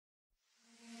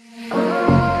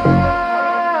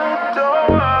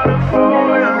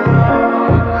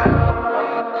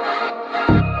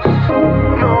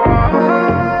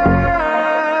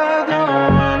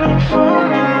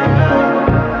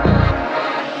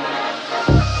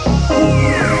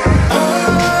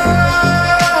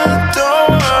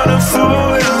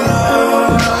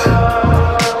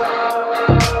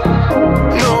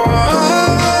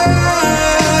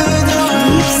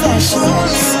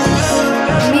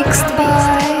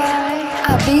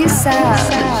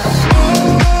Sash.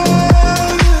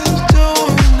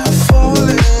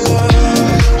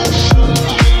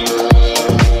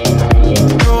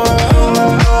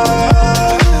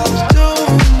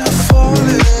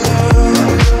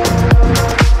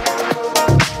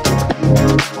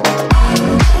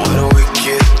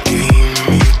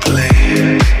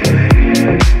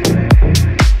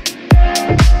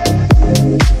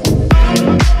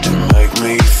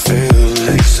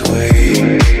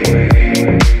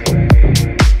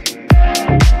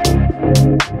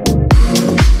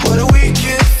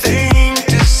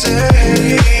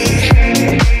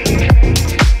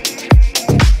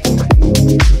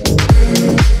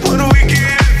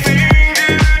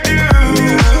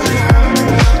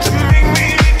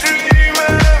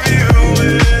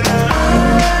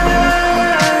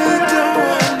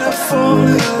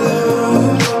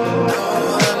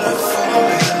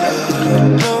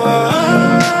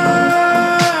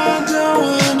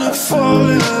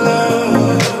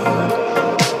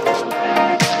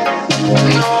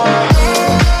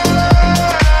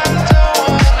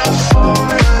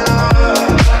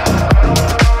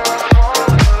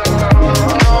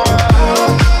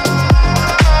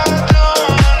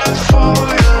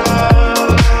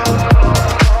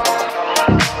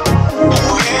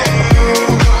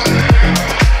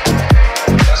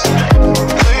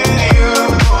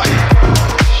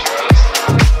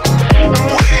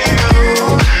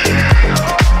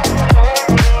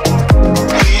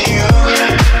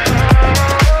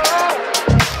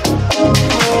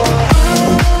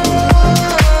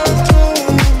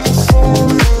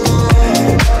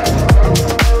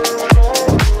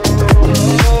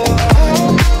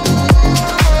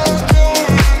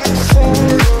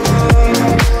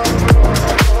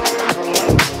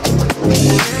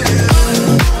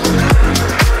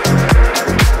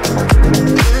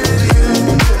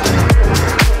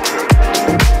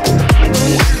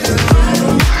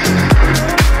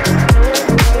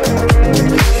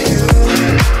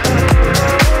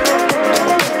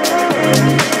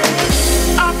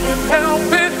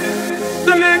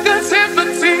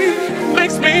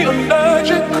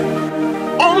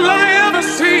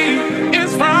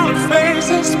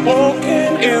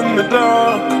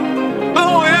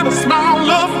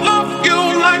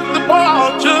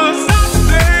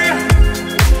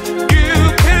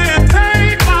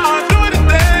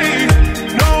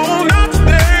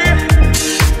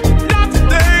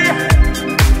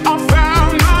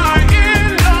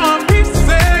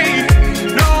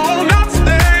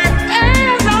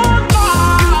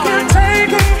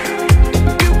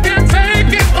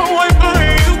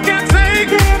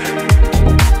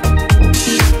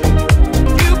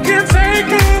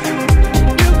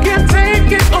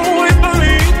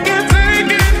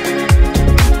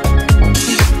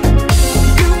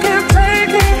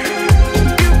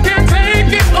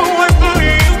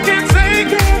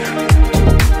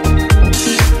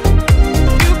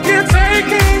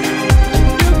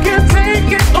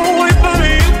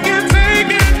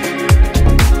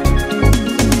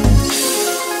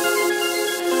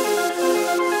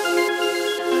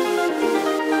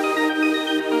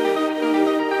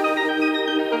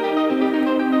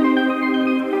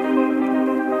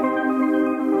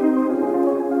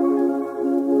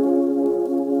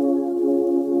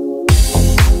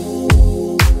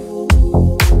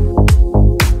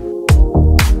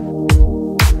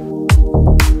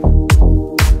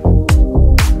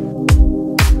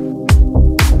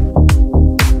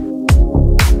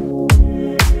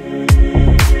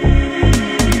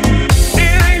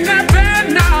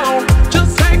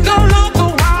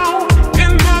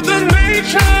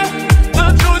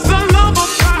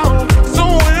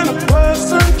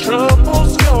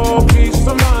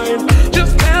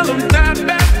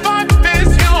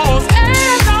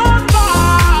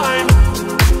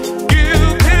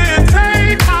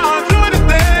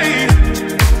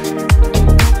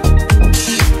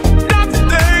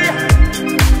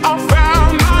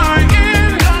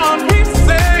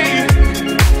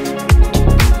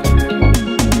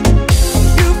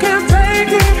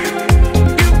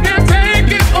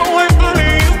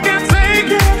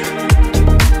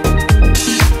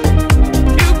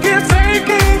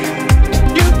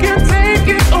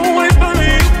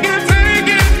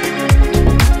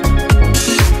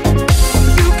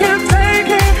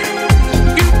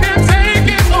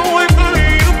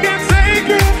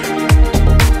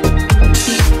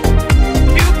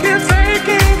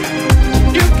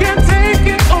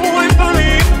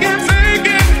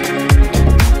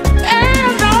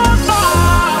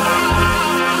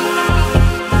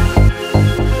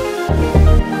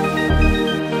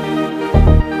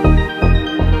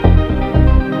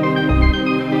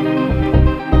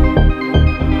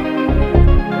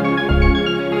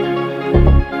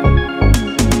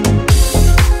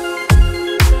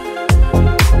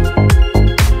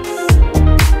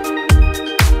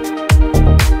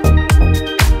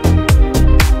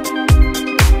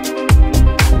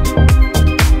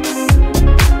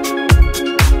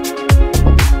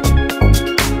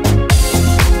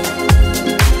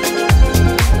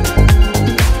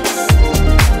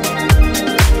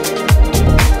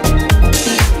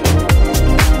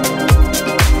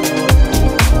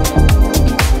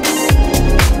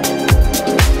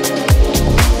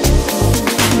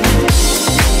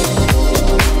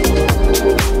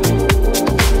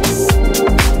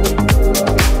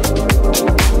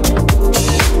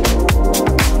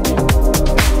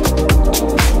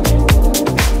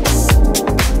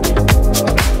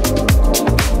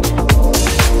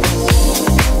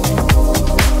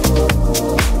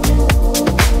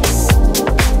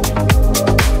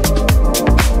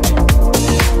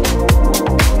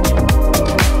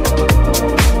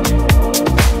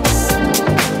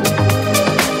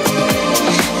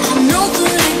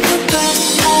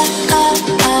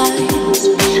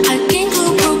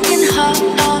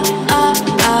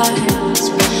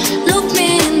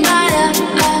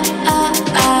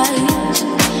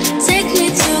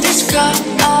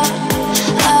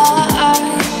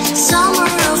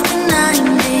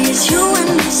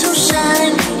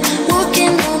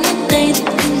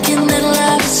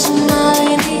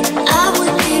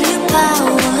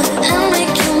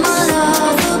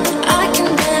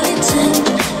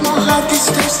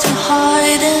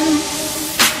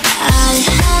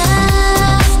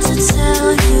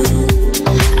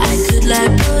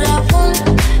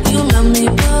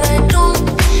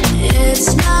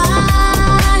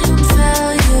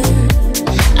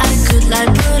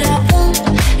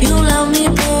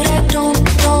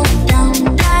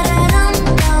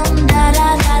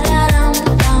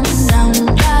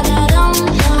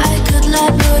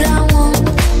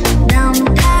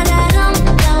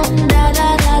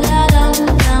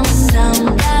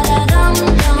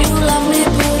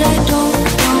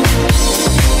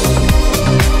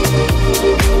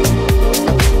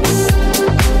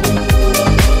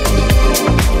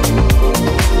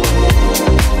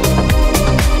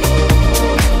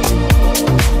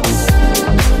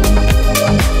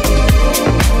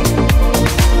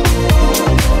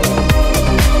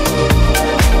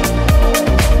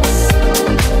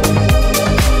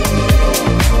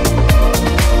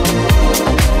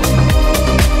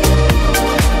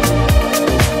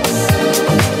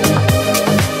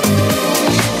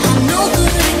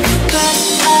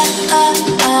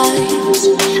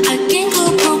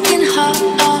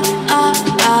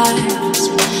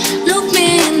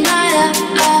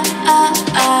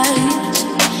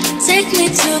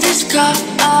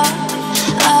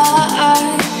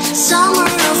 Summer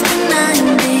of the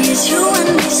 90s, you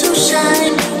and me so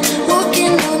shiny.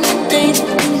 Walking on a date,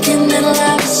 thinking that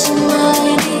life's so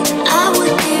mighty. I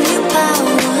would give you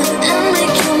power and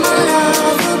make you my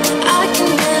lover. I can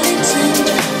barely change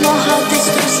my heart, this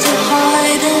thirst to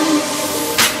hiding.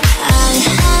 I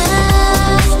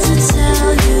have to tell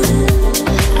you,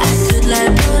 I could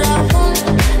lie but I won't.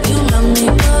 You love me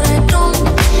but I don't.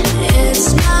 It's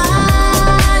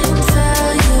my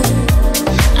failure.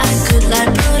 I could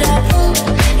lie but I won't.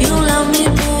 You love me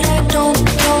but I don't.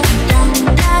 Dum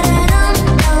da da dum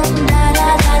dum da da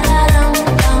da da dum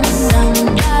dum dum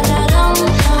da da dum.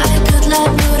 I could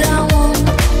lie but I won't.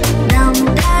 Dum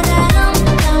da da dum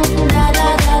dum da da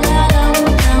da da dum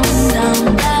dum dum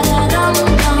da da dum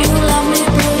dum. You love me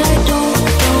but I don't.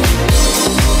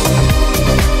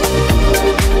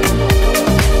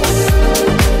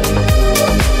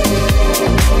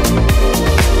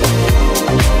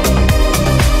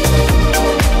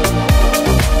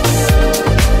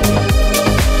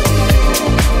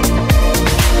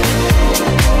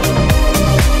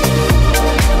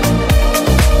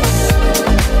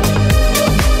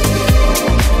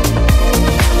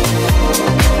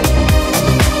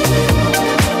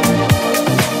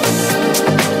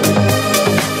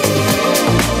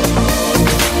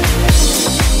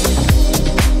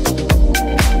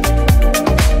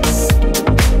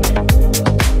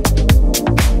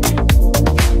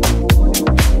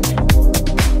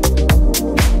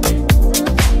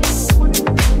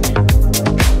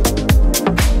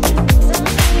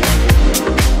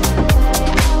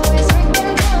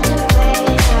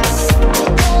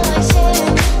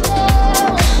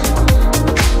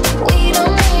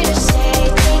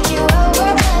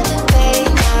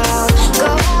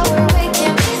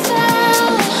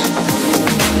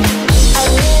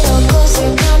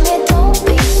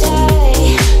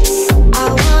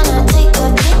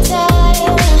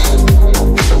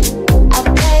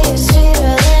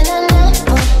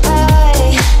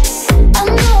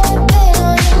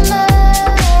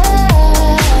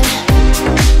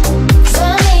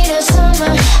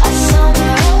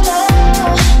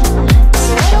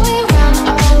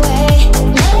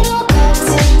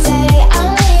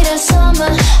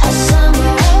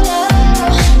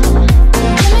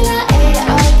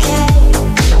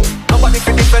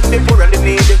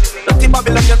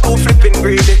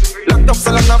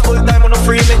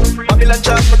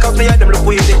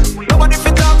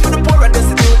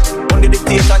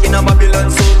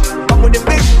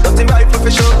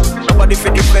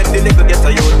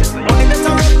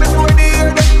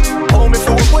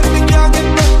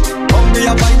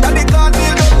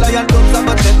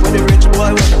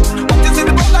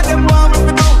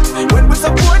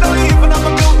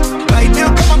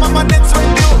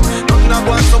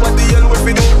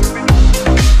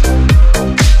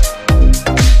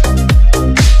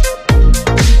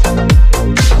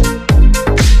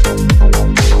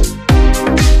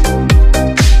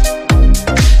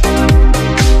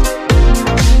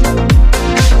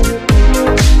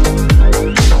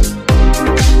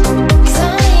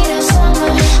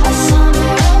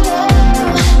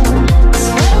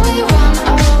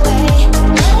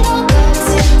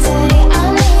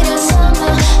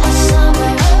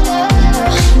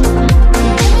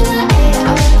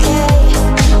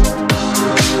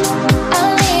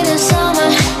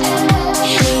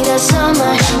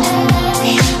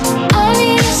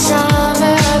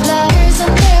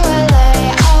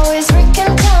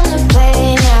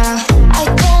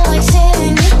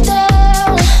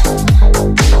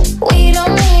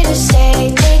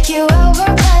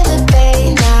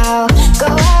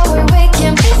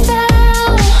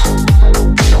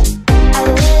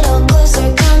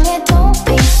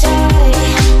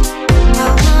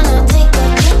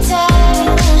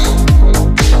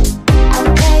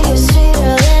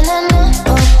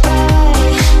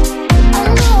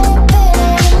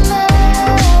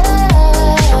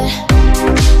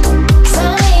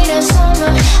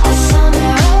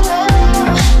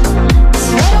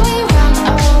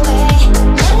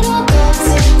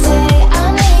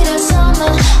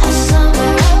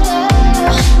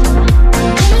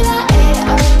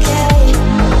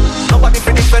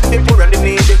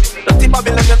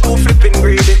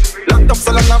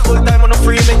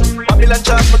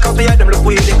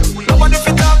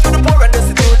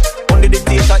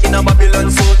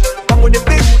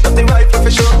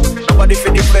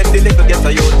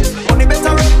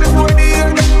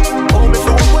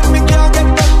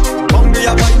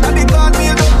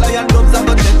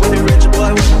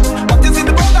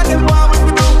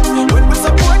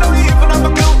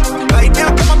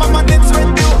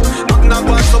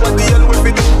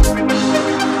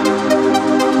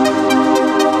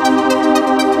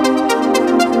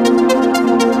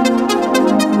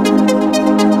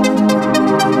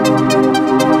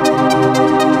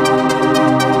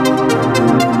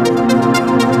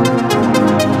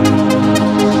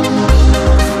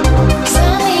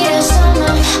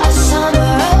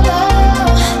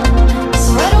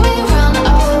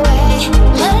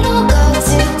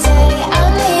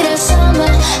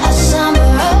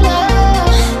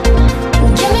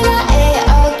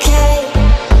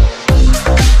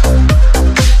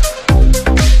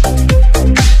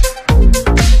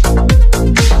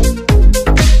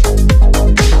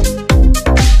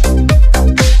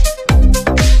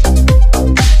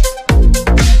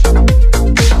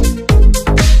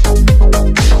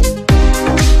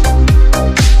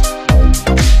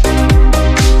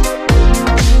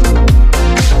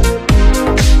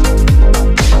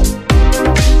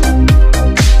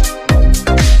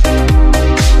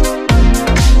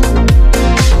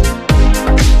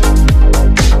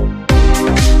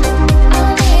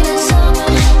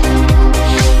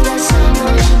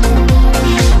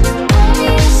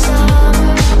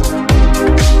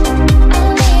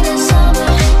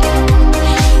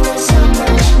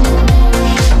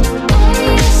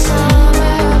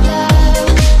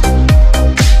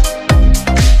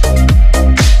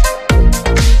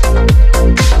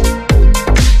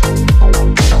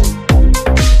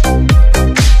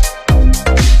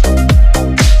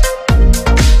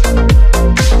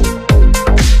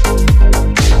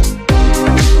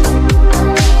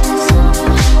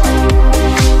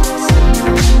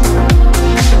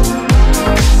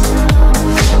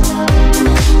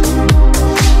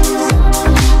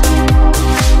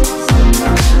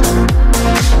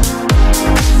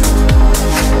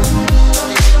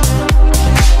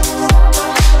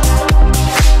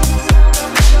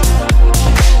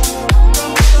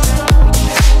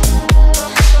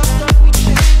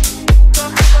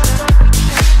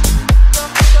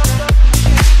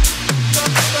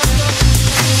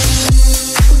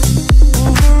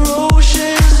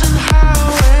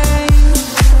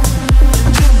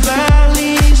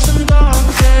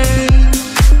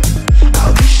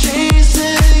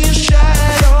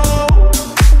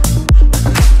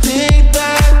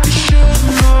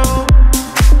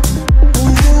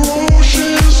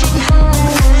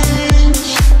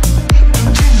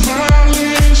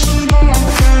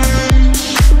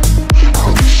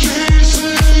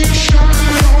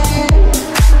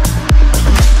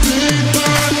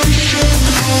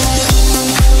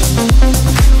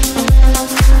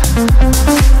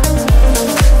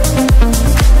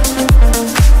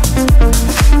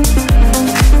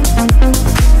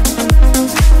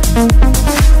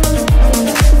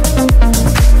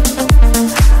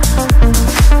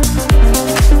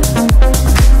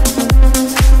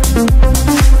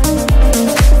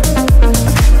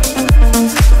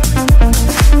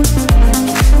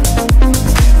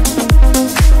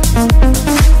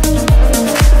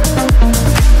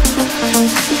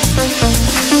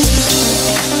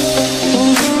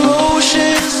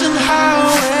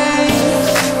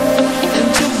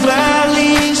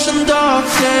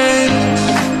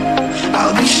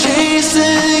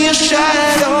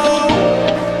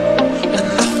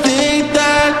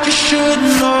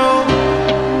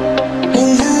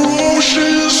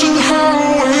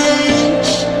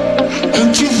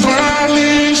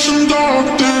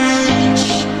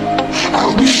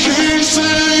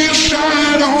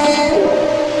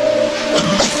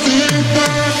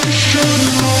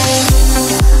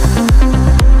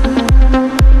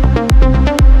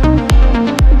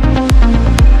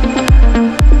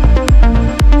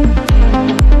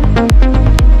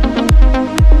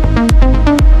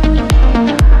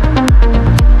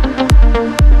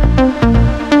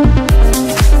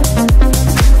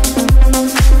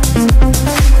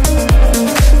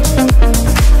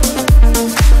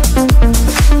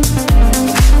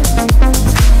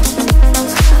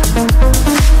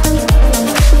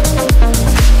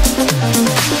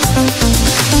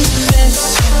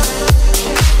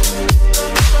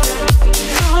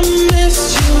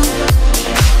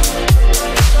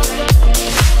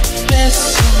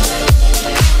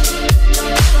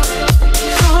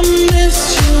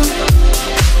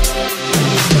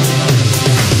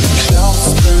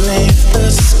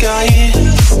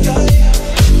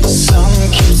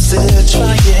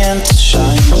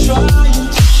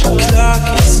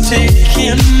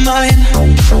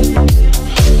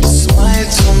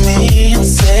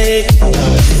 say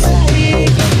goodbye.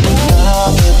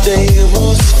 Now the day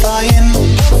was fine.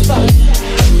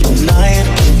 Night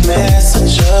with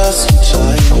messages of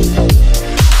time,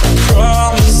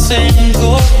 promising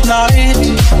good night.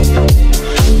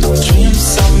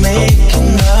 Dreams are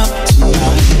making up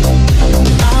tonight.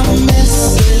 I miss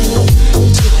it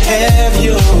to have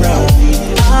you around me.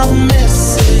 I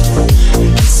miss it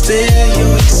and still you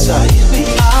excite me.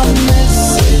 I miss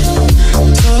it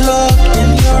to look in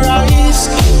your eyes,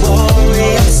 worry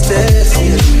and still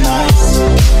feel nice.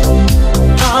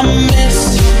 I miss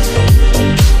you.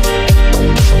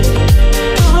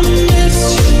 I miss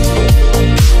you.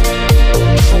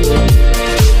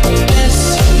 Miss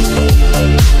you.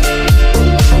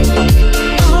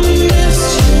 I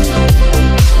miss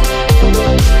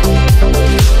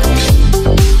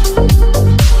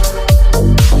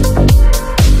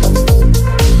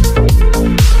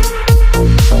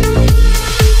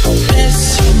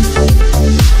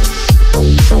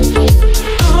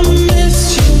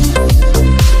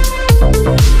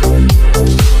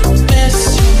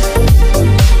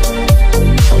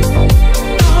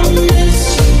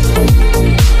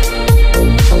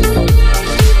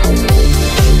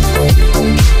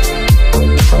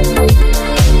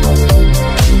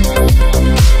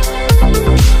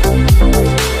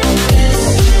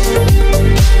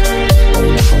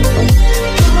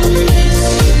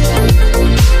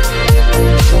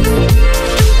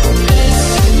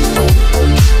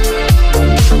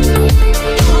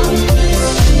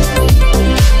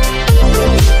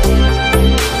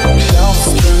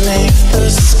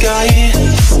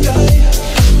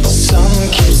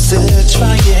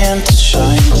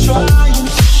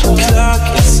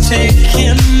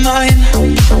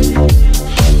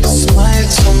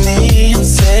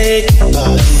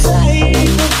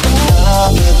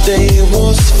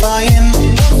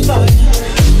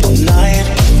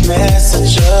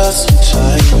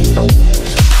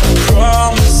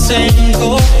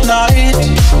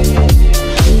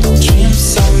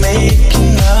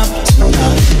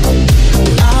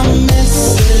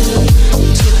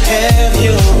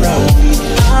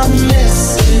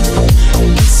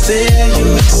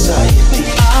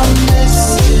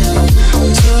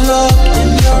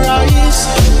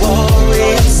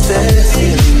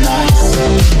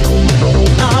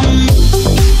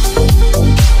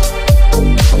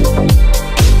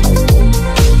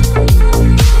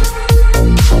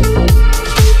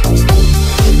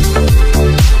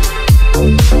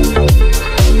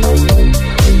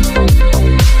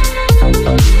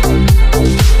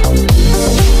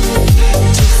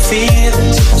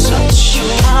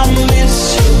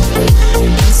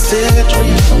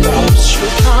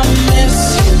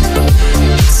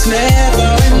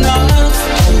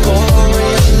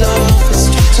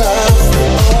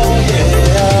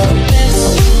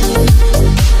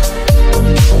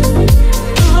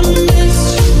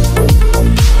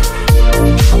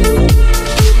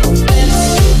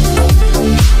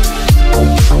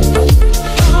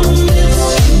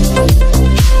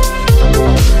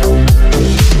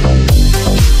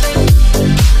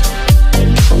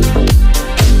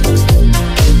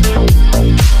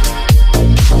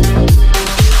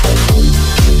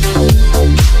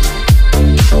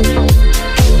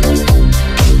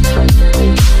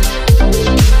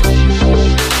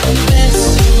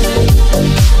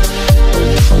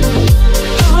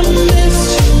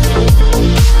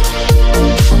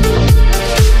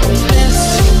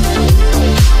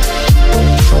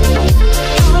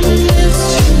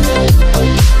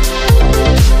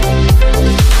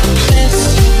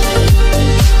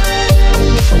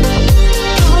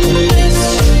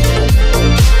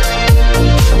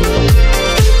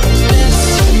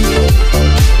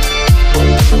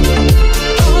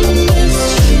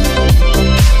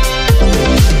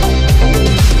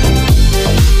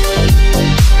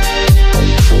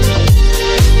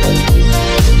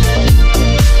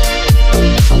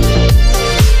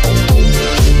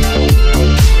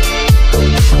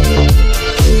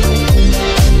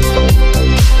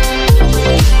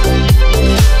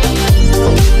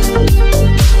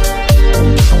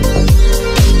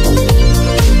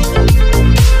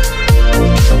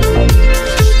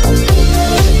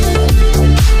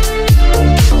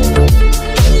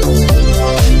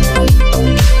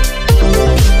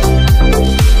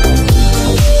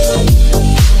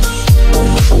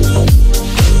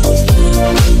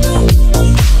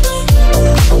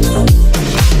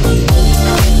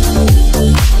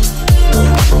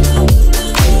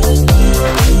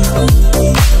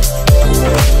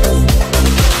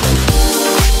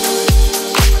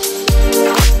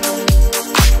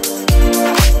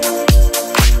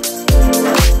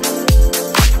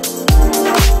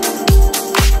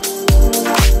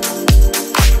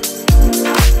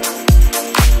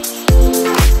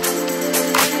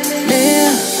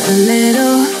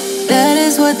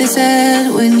what they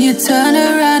said when you turn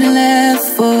around and left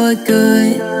for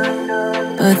good.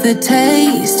 But the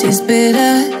taste is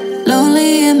bitter.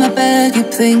 Lonely in my bed, keep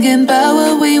thinking about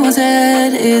what we once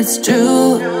had. It's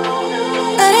true,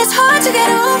 but it's hard to get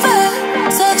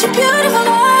over such a beautiful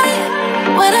night.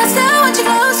 When I still want you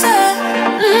closer,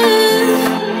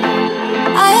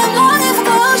 I am longing for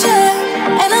closure,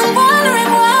 and I'm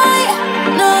wondering why.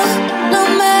 No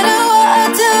matter what I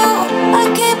do, I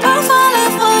keep on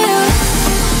falling for you.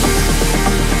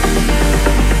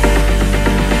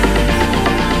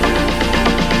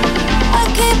 I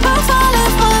keep on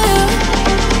falling for you.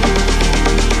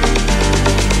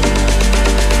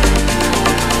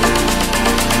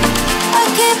 I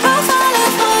keep on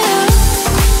falling for you.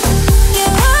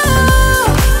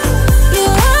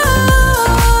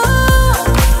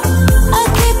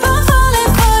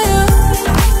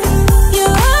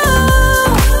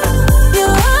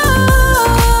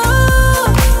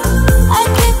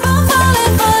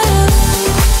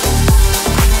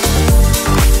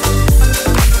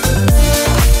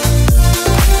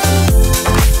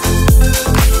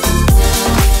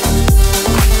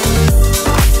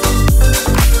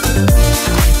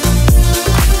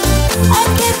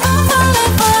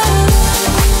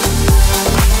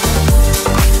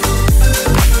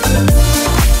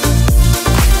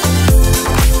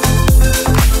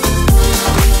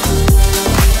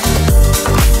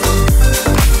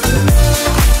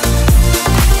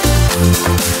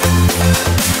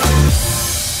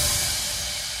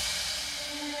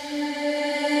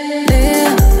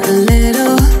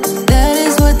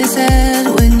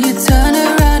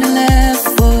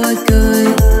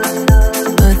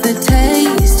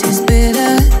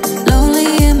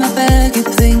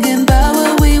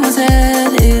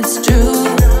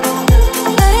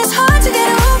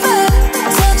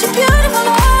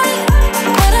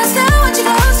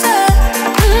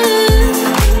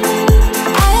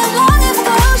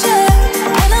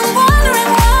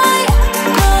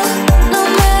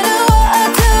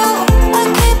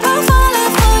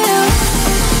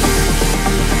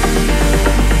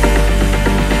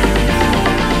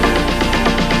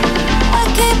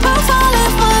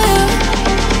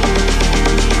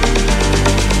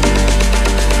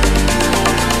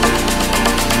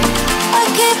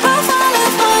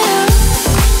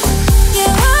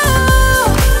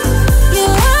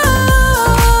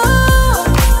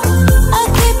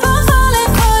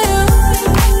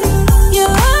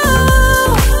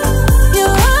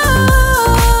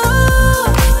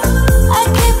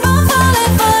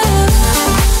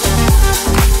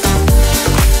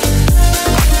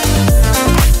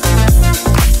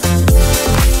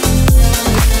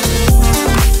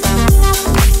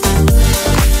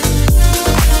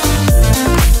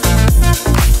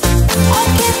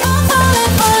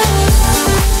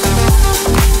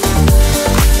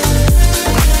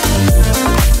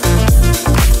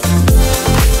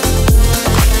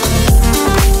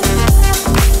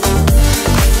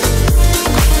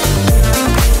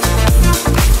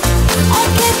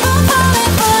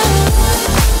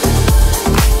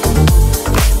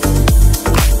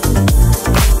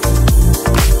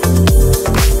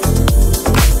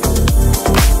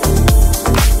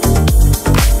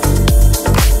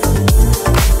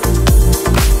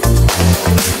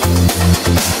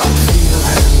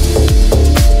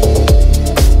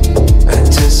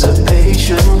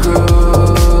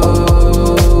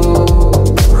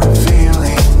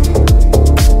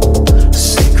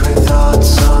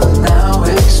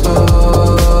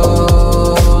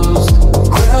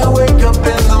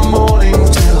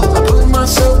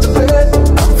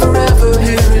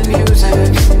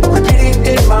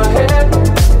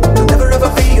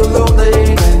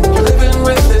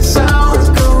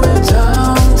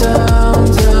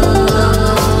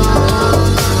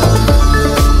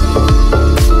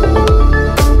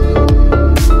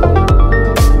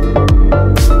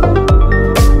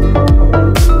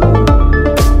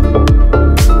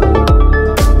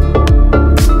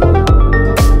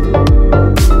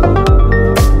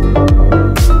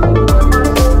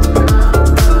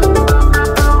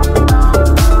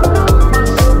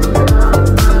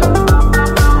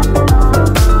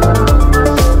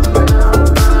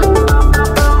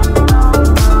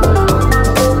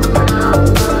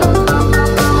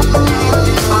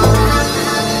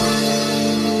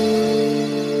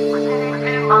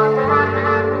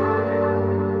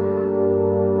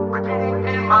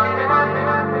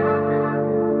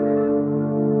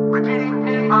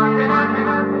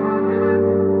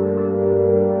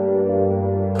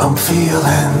 I'm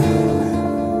feeling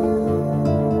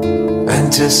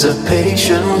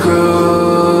anticipation grow,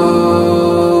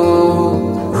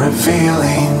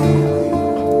 revealing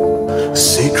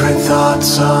Secret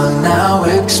thoughts are now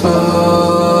exposed.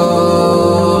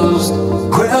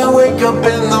 When I wake up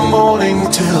in the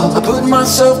morning till I put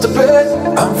myself to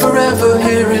bed, I'm forever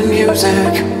hearing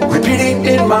music, repeating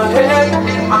in my head.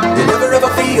 You never ever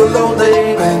feel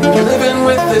lonely when you're living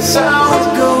with this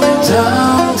sound. Going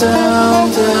down,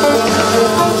 down, down.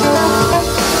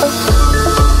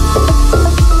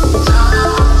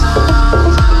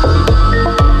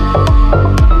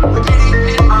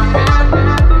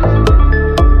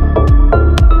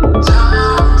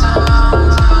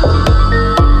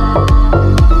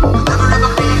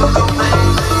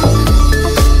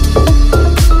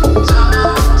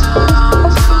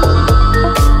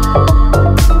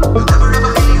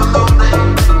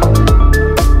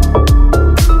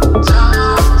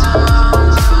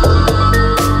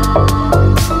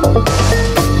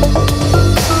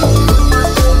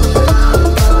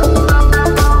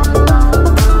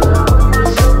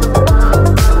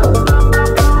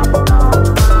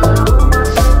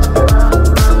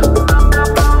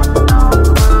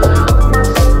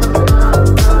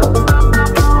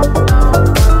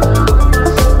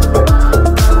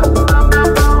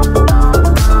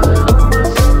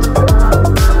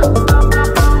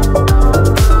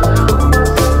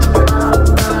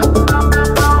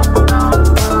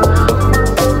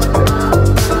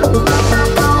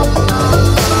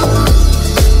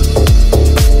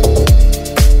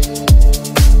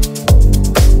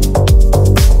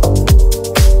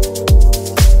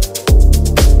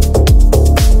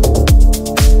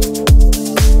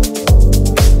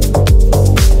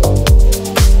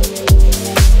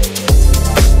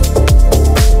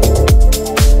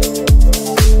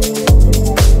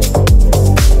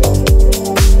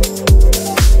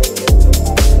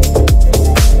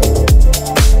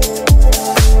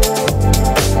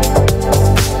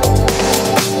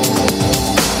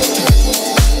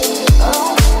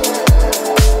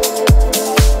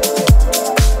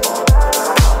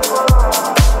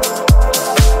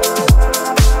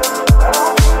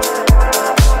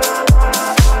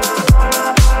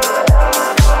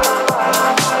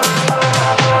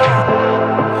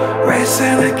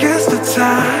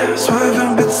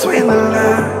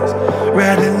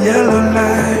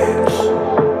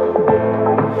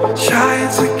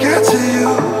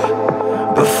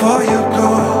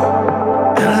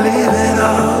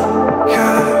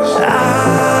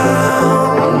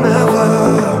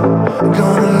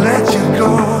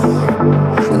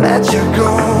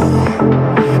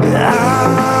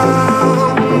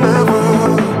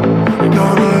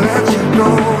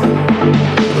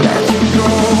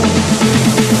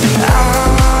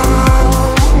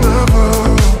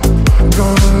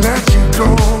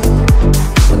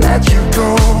 Let you go.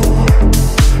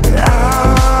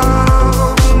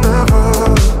 I'll never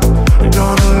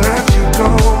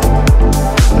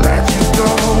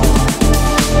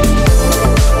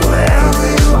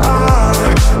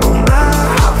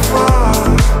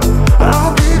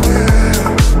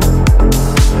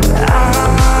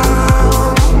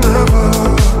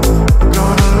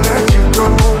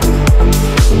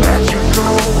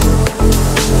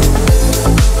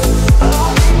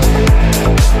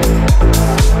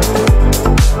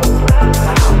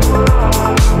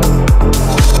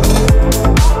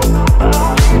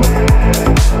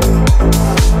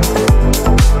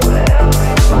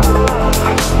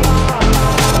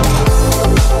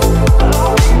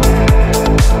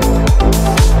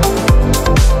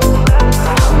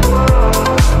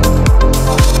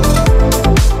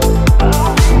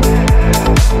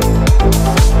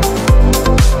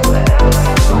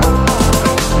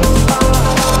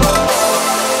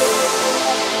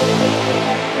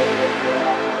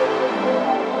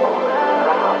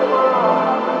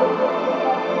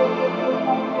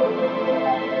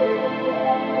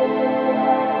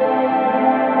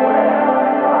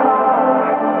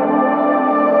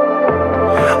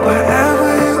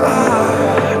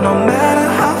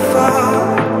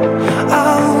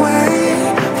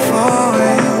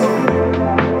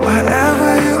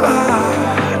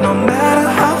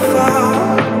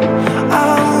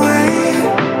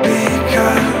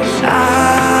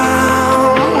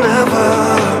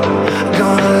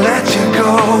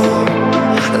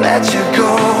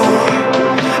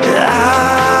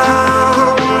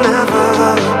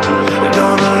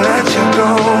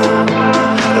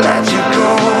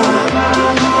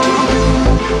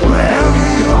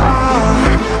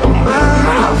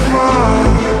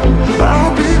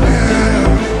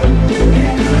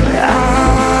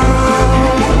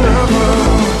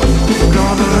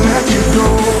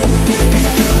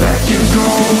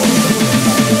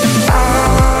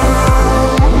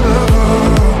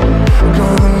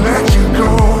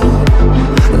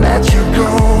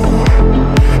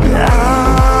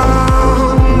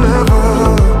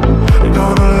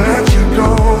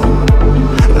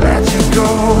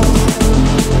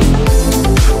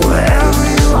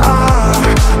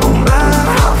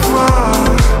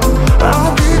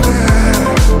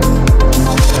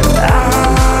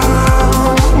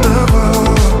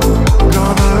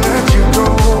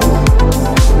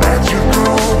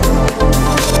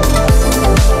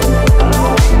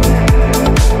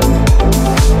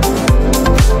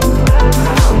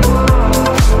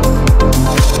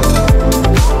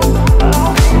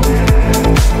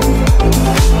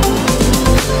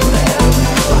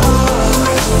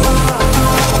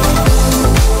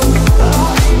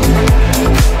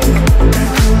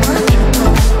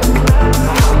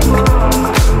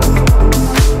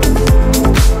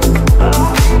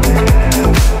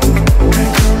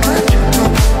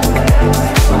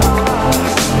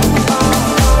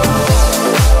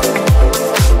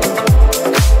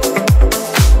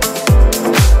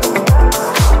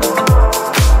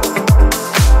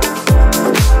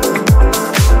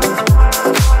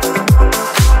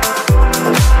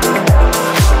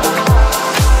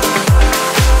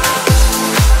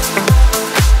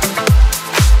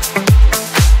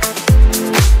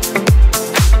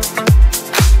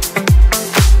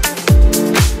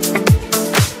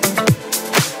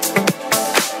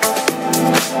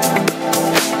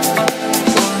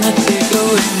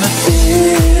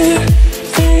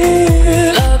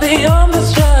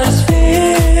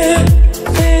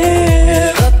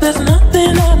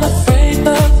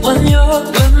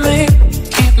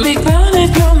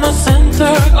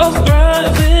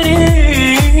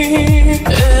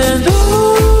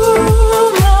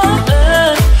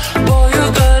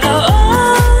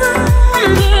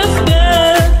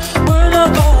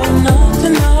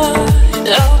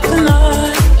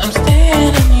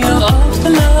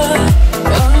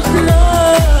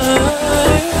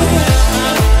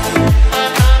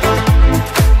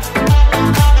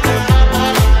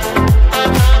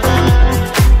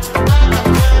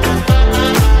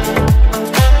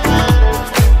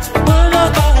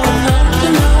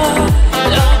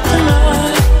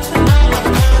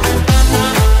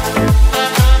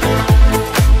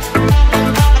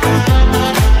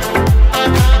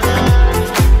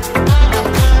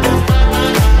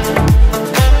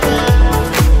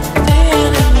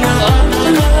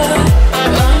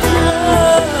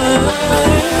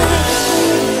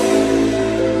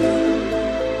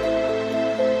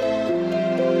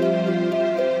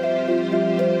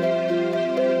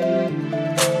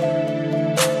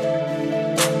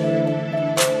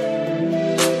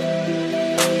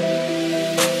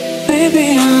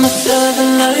Baby, I'm a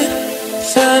satellite,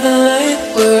 satellite.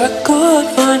 Where I go,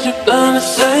 I find you by my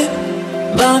side,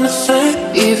 by my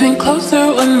side. Even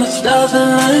closer when the stars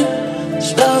align,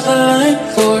 stars align.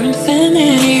 For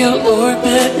infinity, you'll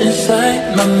orbit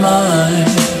inside my mind.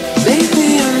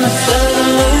 Baby, I'm a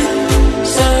satellite,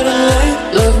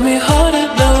 satellite. Love me harder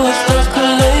than when stars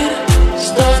collide,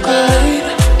 stars collide.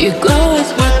 You glow as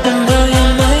worth a million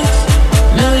nights,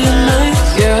 million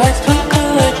nights. Your eyes twinkle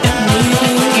like they're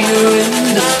meeting you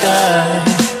in the sky.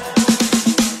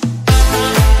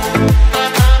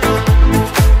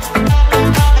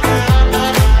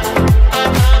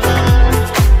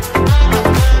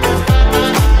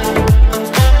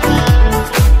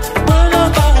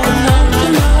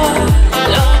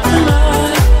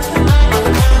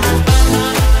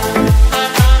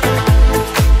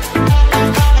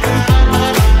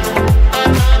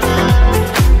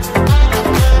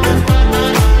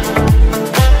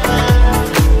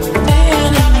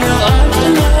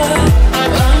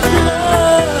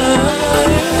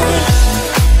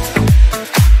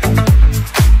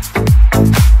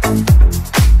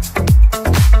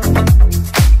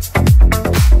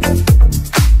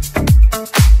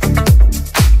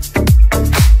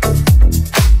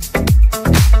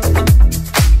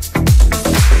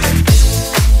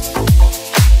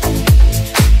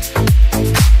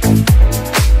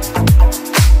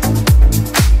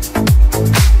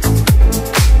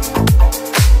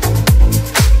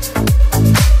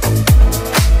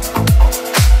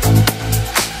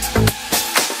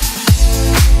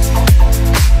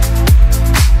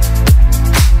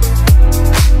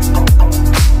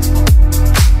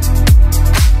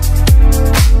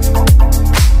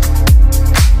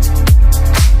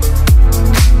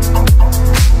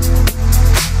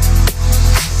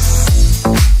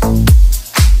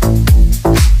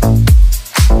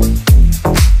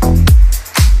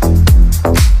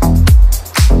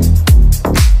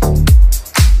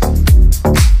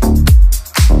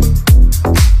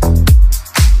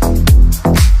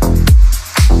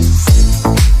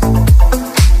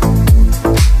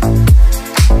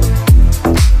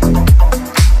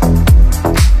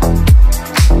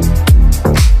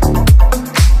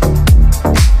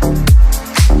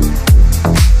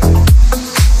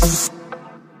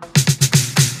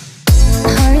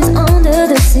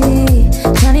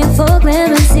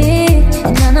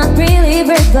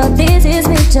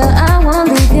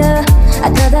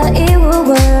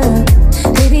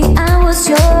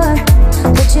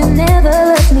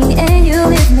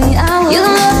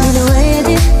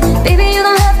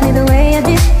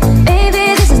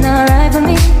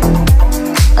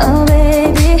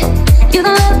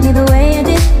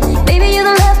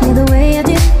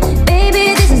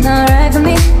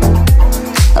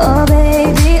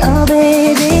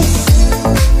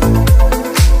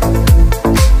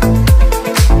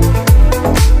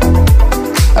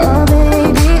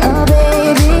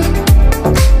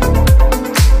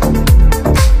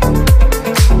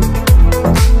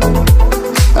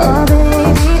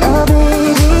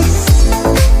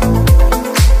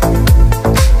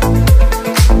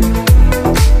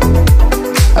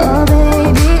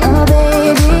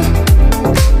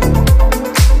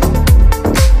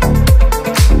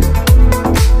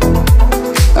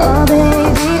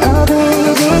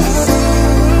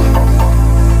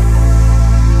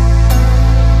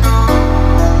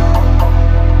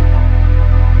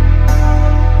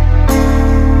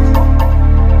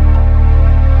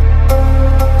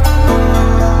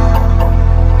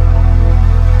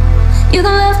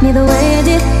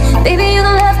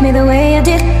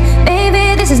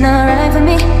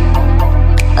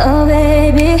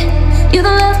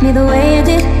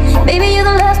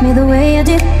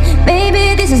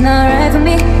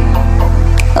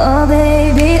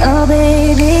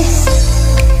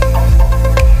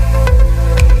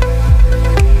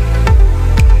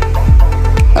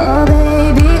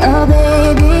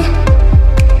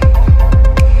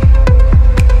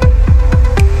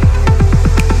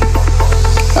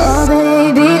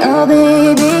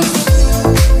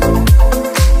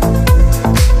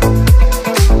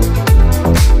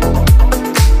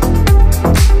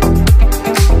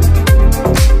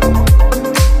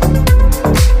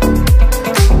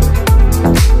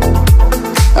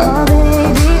 Oh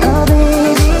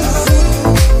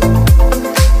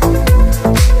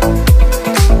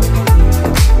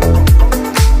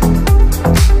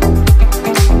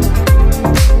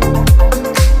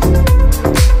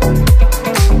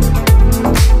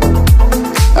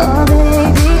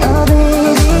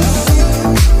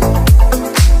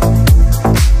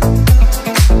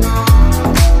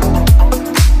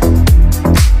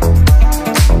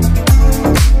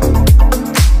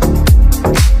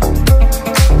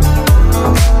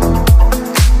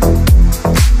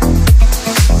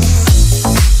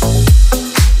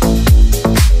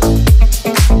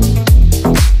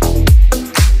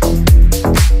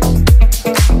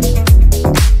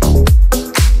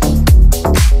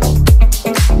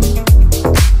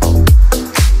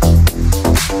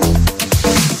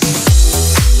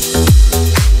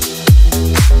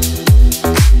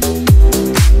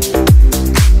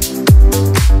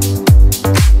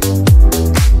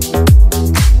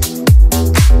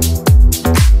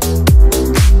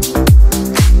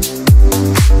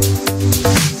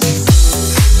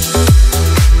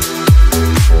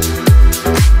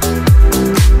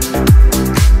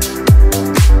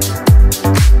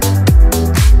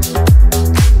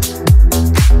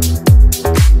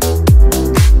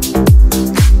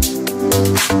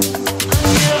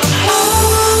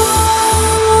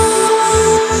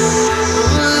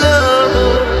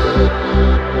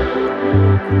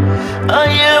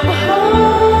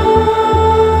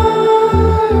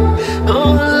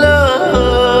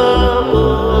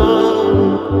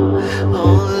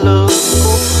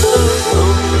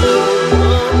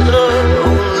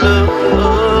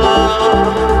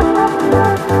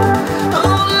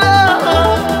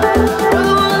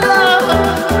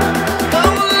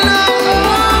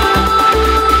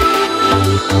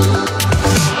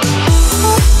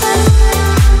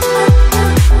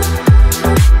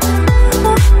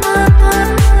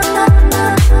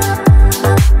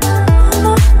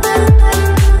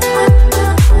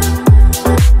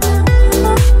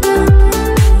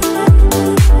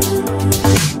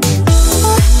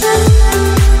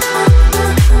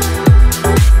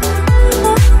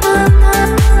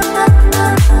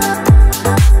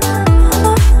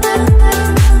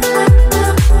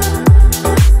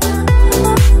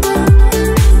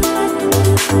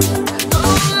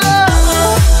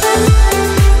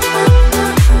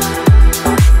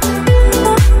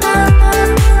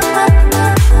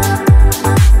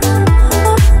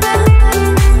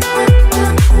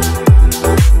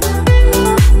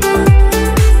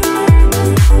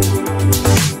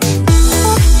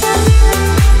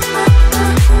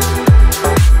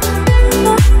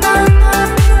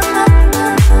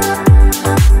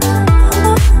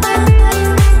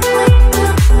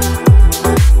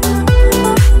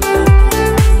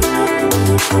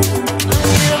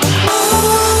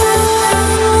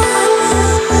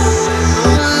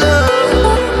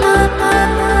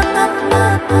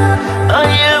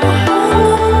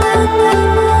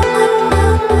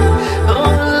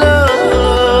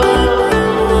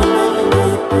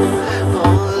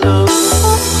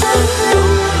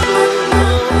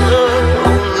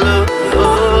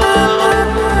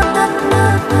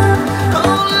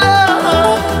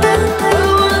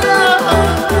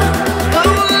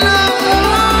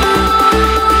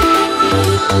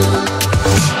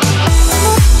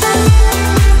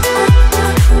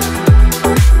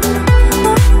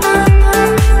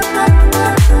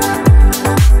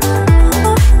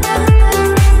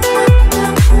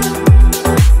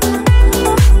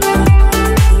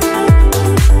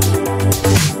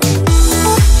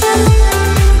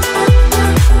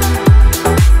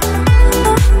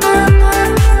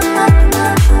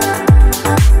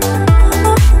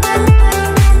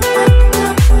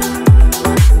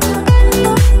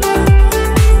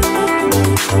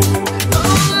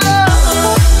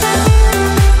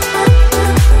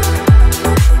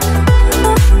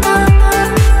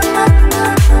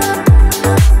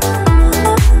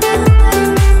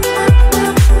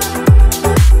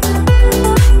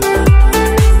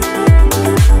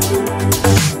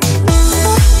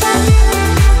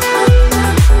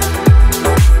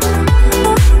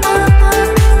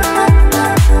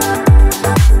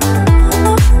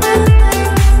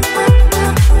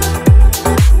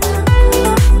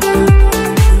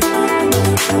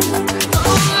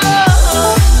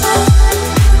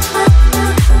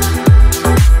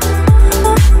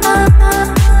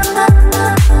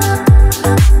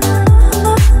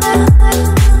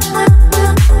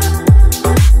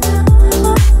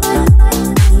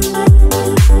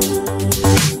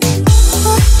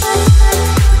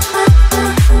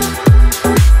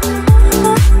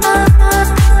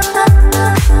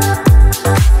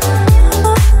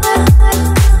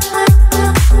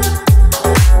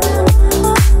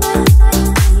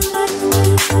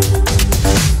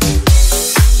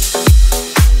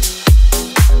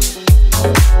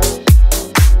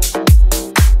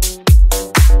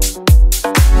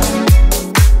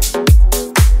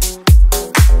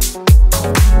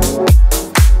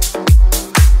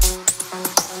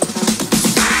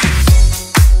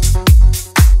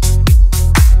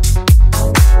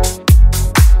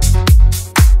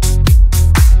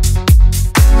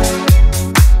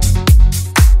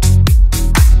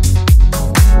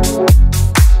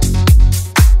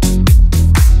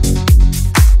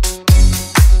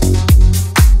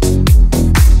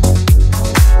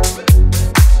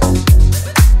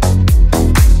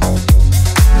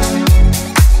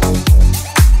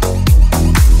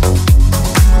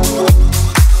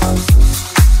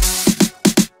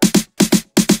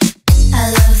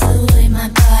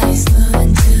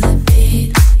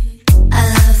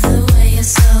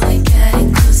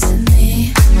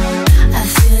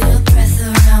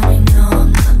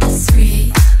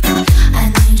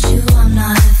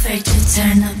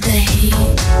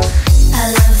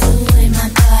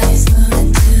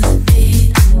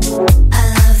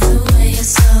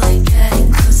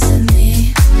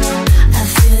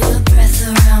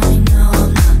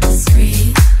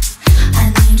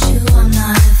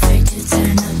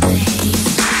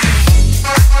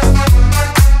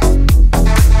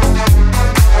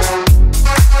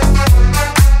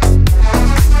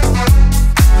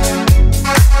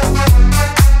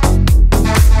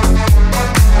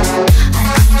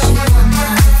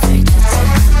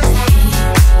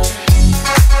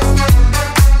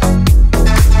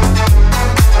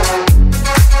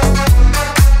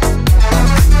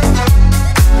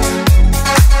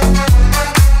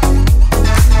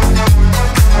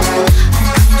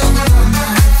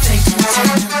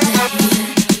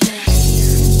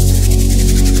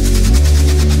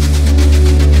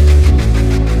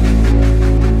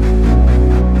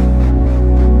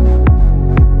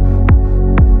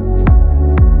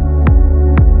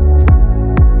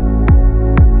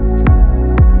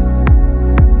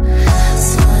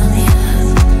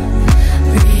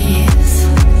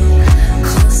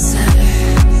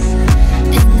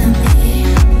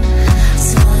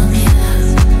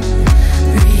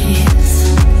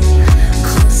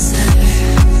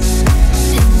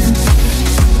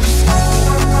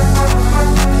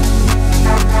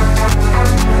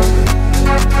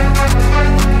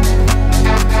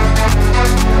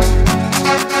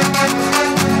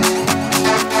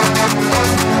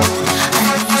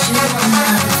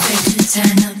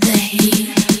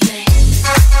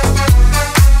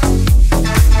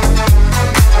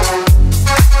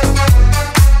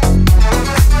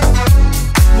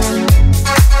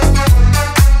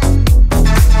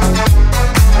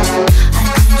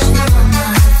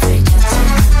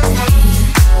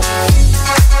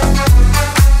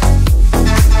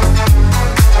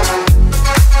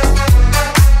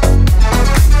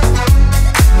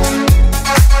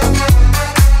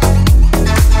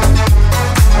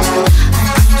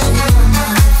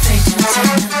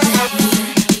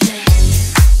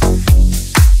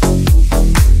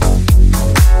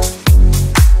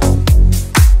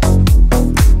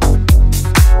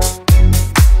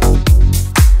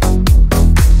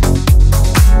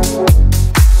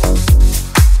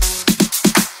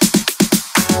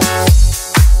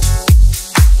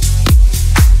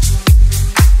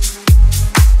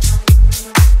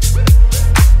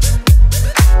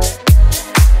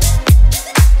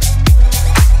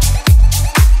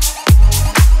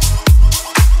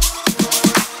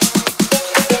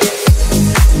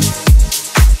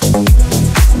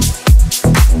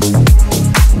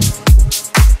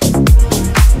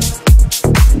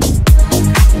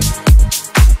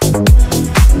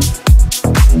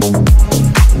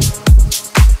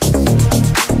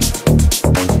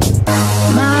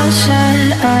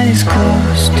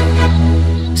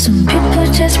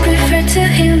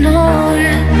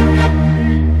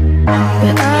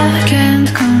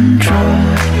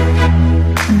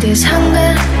this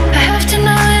hunger, I have to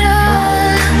know it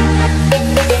all.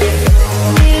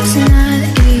 It's not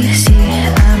easy,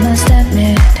 I must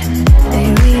admit. They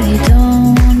really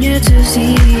don't want you to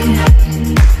see.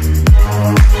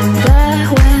 But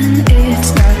when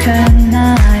it's dark at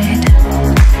night,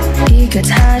 it gets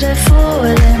harder for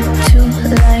them to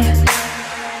light.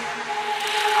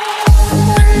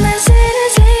 When the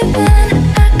city's sleeping,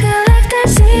 I collect their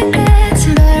secrets,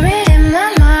 buried in my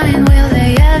mind. Will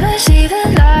they ever see the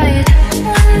light?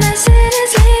 When the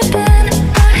city's sleeping,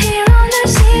 I hear all their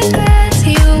secrets.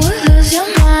 You would lose your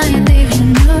mind if you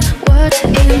knew what's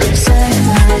inside.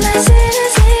 When the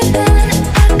city's sleeping,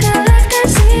 I collect their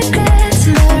secrets,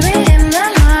 buried in my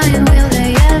mind. Will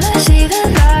they ever see the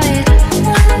light?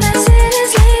 When the city's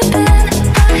sleeping,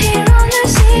 I hear all their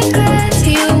secrets.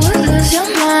 You would lose your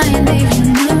mind if you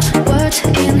knew what's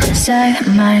inside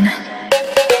mine.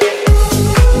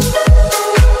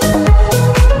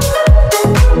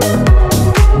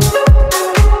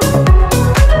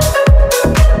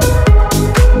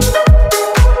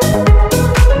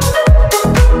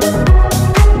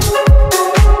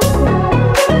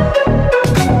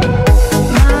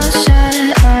 Mouth shut,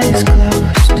 eyes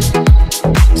closed.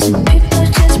 Some people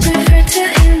just prefer to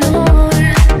ignore,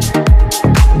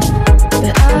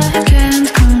 but I can't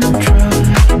control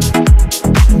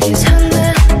this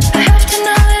hunger. I have to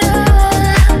know it all.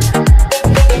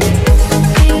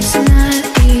 It's not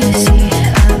easy,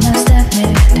 I must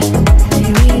admit. They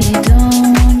really don't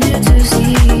want you to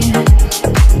see.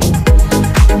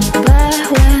 But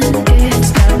when it's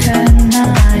dark at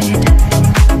night,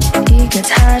 it gets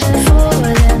harder for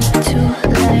them to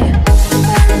light.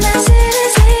 When the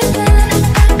city's sleeping,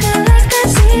 I collect their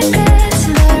secrets,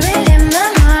 buried in my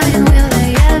mind. Will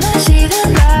they ever see the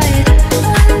light?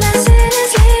 When the city's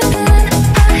sleeping,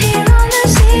 I hear all their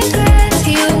secrets.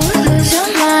 You would lose your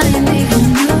mind if you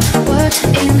knew what's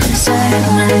inside.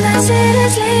 When the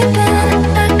city's sleeping,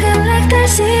 I collect their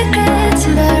secrets,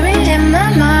 buried in my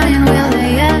mind. Will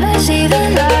they ever see the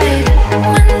light?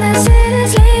 When the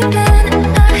city's sleeping,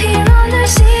 I hear all their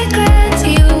secrets.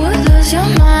 You would lose your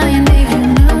mind if you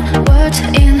knew what's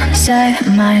inside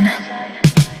mine.